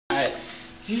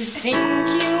You think you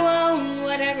own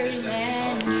whatever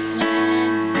land you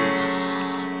land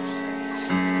on.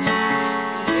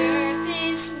 The earth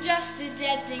is just a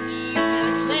dead thing you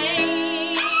can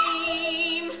claim.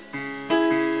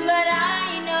 But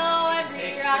I know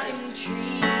every rock and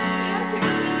tree has a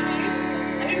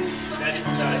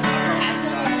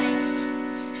life,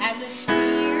 has a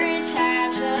spirit,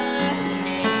 has a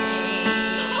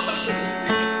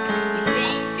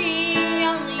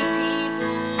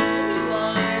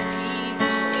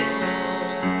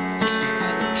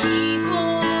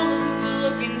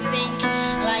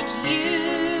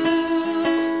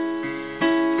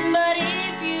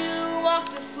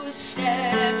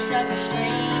steps of a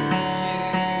stranger,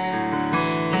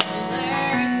 you'll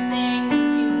learn things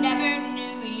you never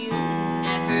knew, you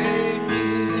never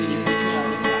knew.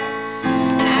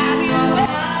 How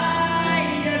high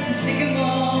does the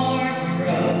sycamore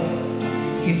grow?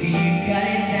 If you cut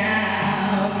it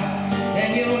down, then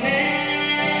you'll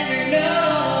never know.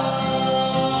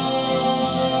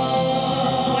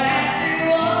 After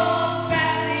all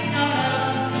passing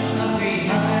on of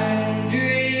 300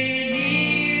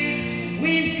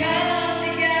 we've come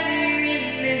together in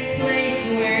this place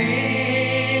we're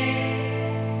in,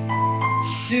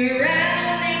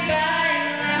 surrounded by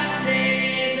the last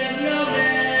days of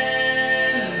November,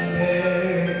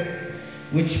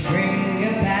 which bring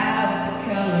about the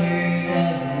colors of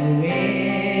the wind.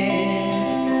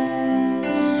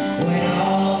 When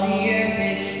all the earth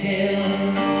is still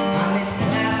on this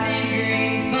placid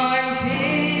green farm's hill,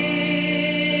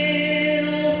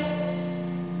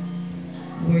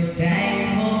 we're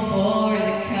thankful for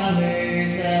the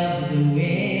colors of the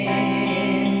wind.